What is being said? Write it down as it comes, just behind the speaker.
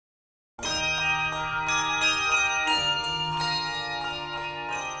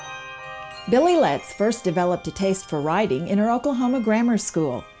Billie Letts first developed a taste for writing in her Oklahoma grammar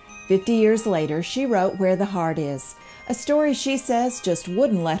school. 50 years later, she wrote Where the Heart Is, a story she says just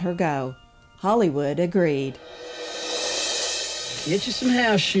wouldn't let her go. Hollywood agreed. Get you some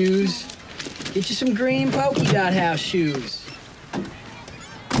house shoes. Get you some green polka dot house shoes.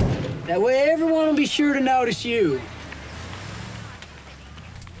 That way everyone will be sure to notice you.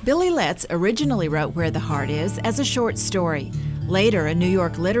 Billie Letts originally wrote Where the Heart Is as a short story. Later, a New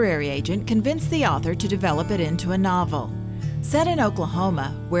York literary agent convinced the author to develop it into a novel. Set in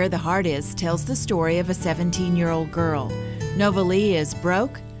Oklahoma, Where the Heart Is tells the story of a 17-year-old girl. Nova Lee is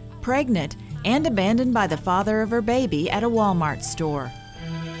broke, pregnant, and abandoned by the father of her baby at a Walmart store.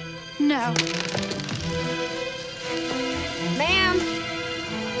 No. Ma'am.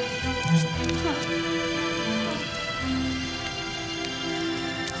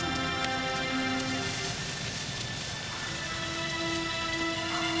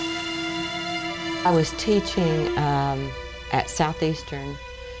 I was teaching at Southeastern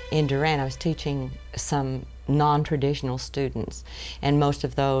in Durant. I was teaching some non-traditional students, and most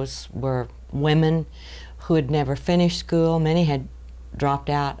of those were women who had never finished school. Many had dropped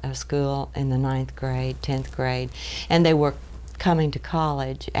out of school in the 9th grade, 10th grade, and they were coming to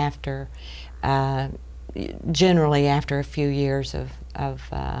college after, generally after a few years of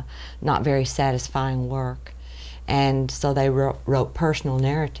not very satisfying work. And so they wrote personal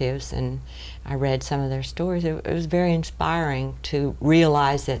narratives, and I read some of their stories. It was very inspiring to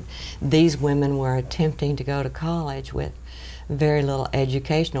realize that these women were attempting to go to college with very little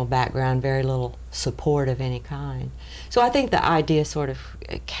educational background, very little support of any kind. So I think the idea sort of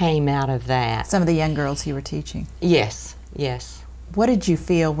came out of that. Some of the young girls you were teaching? Yes, yes. What did you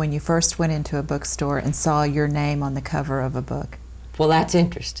feel when you first went into a bookstore and saw your name on the cover of a book? Well, that's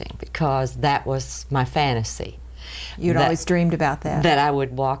interesting because that was my fantasy. You'd always dreamed about that? That I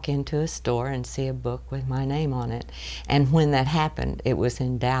would walk into a store and see a book with my name on it. And when that happened, it was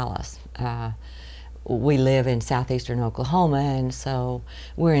in Dallas. We live in southeastern Oklahoma, and so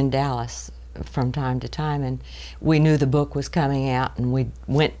we're in Dallas from time to time, and we knew the book was coming out, and we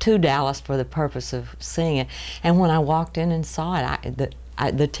went to Dallas for the purpose of seeing it. And when I walked in and saw it,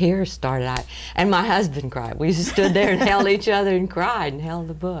 the tears started, and my husband cried. We stood there and held each other and cried and held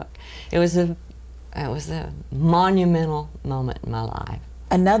the book. It was a monumental moment in my life.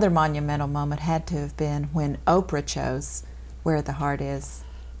 Another monumental moment had to have been when Oprah chose Where the Heart Is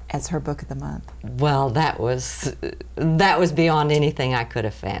as her book of the month. Well, that was beyond anything I could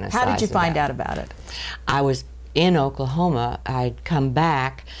have fantasized. How did you find out about it? I was in Oklahoma. I'd come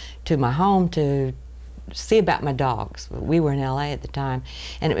back to my home to see about my dogs. We were in LA at the time,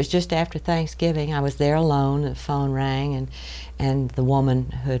 and it was just after Thanksgiving. I was there alone. The phone rang, and the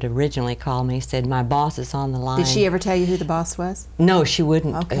woman who had originally called me said, "My boss is on the line." Did she ever tell you who the boss was? No, she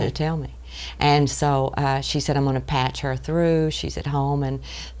wouldn't tell me. And so she said, "I'm going to patch her through. She's at home." And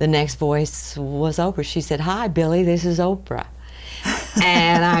the next voice was Oprah. She said, "Hi, Billie, this is Oprah."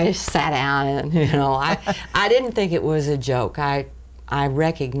 And I sat down, and I didn't think it was a joke. I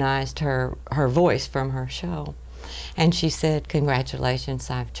recognized her voice from her show. And she said,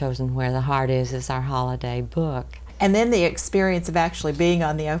 "Congratulations, I've chosen Where the Heart Is as our holiday book." And then the experience of actually being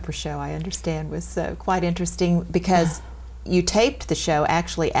on the Oprah show, I understand, was quite interesting because you taped the show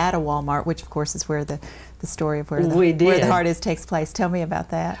actually at a Walmart, which of course is where the story of Where the Heart Is takes place. Tell me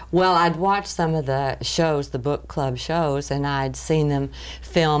about that. Well, I'd watched some of the shows, the book club shows, and I'd seen them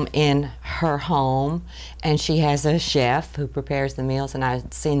film in her home, and she has a chef who prepares the meals, and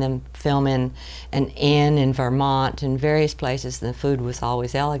I'd seen them film in an inn in Vermont and various places, and the food was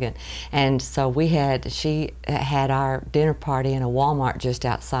always elegant. And so she had our dinner party in a Walmart just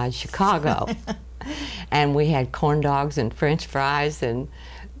outside Chicago. And we had corn dogs and French fries and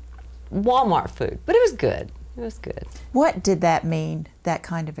Walmart food, but it was good. It was good. What did that mean, that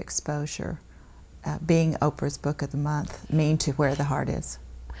kind of exposure, being Oprah's Book of the Month, mean to Where the Heart Is?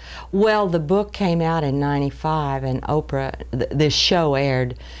 Well, the book came out in '95, and Oprah, the show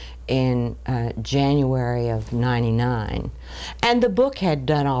aired in January of '99. And the book had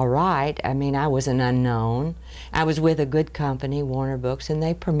done all right. I mean, I was an unknown. I was with a good company, Warner Books, and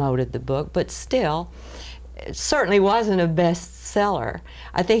they promoted the book, but still, it certainly wasn't a bestseller.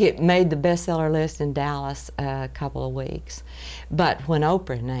 I think it made the bestseller list in Dallas a couple of weeks. But when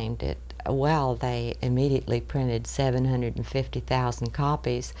Oprah named it, well, they immediately printed 750,000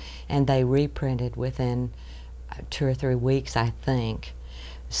 copies, and they reprinted within 2 or 3 weeks, I think.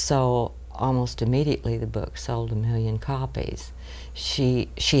 So almost immediately the book sold 1 million copies. She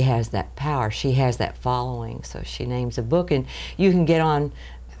has that power. She has that following. So she names a book, and you can get on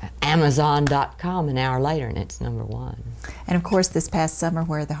Amazon.com an hour later, and it's #1. And of course, this past summer,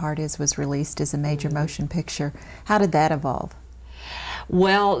 Where the Heart Is was released as a major motion picture. How did that evolve?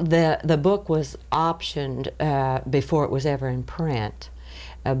 Well, the book was optioned before it was ever in print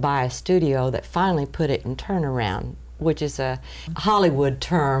by a studio that finally put it in turnaround, which is a Hollywood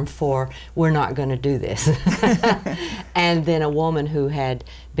term for we're not going to do this. And then a woman who had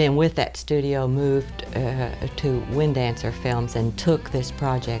been with that studio moved to Windancer Films and took this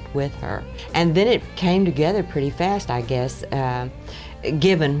project with her. And then it came together pretty fast, I guess,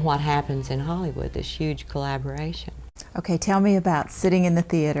 given what happens in Hollywood, this huge collaboration. Okay, tell me about sitting in the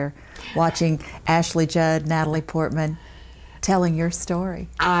theater, watching Ashley Judd, Natalie Portman, telling your story.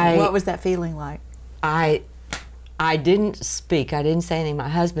 What was that feeling like? I didn't speak. I didn't say anything. My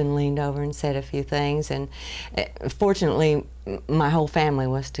husband leaned over and said a few things, and fortunately, my whole family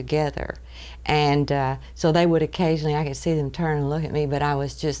was together. And so they would occasionally, I could see them turn and look at me, but I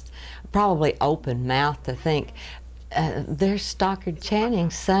was just probably open-mouthed to think, there's Stockard Channing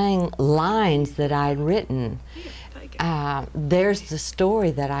saying lines that I'd written. There's the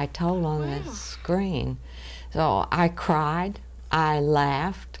story that I told on the screen. So I cried, I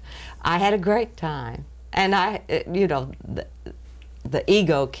laughed, I had a great time. And you know, the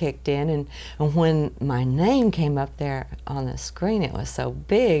ego kicked in, and when my name came up there on the screen, it was so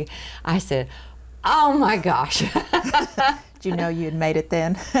big, I said, oh my gosh. Did you know you had made it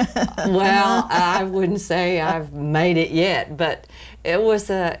then? Well, I wouldn't say I've made it yet, but it was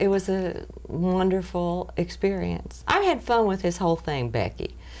a wonderful experience. I've had fun with this whole thing,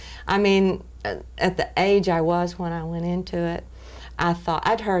 Becky. I mean, at the age I was when I went into it, I thought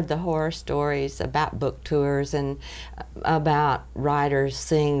I'd heard the horror stories about book tours and about writers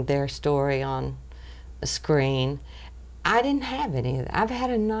seeing their story on a screen. I didn't have any of that. I've had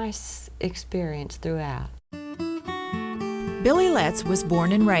a nice experience throughout. Billie Letts was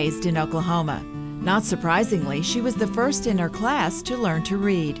born and raised in Oklahoma. Not surprisingly, she was the first in her class to learn to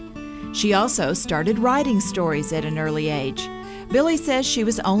read. She also started writing stories at an early age. Billie says she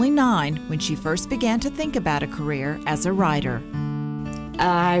was only 9 when she first began to think about a career as a writer.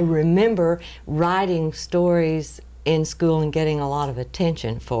 I remember writing stories in school and getting a lot of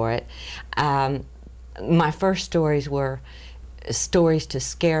attention for it. My first stories were stories to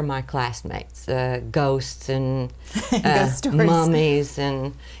scare my classmates, ghosts and mummies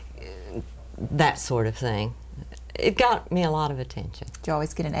and that sort of thing. It got me a lot of attention. Did you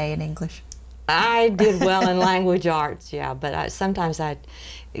always get an A in English? I did well in language arts, yeah, but sometimes I'd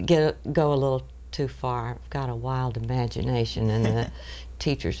go a little too far. I've got a wild imagination, and the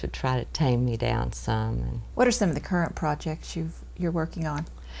teachers would try to tame me down some. What are some of the current projects you're working on?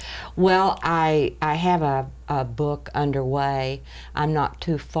 Well, I have a book underway. I'm not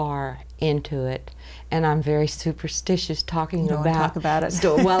too far into it, and I'm very superstitious talking about talk about it.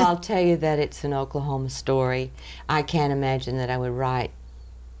 Well, I'll tell you that it's an Oklahoma story. I can't imagine that I would write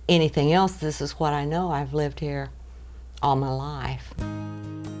anything else. This is what I know. I've lived here all my life.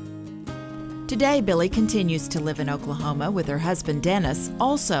 Today, Billie continues to live in Oklahoma with her husband Dennis,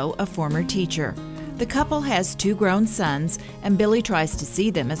 also a former teacher. The couple has 2 grown sons, and Billie tries to see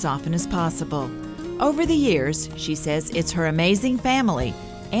them as often as possible. Over the years, she says it's her amazing family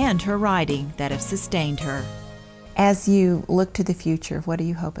and her writing that have sustained her. As you look to the future, what do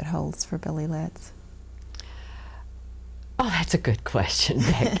you hope it holds for Billie Letts? Oh, that's a good question,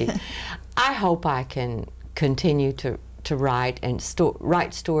 Becky. I hope I can continue to write and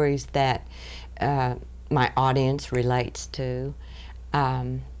write stories that my audience relates to.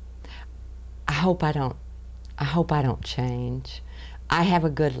 I hope I don't change. I have a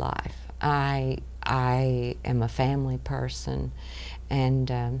good life. I am a family person, and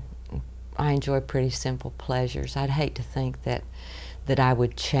I enjoy pretty simple pleasures. I'd hate to think that I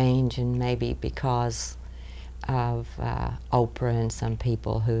would change, and maybe because of Oprah and some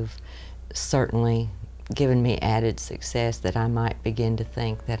people who've certainly given me added success, that I might begin to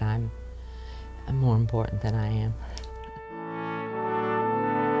think that I'm more important than I am.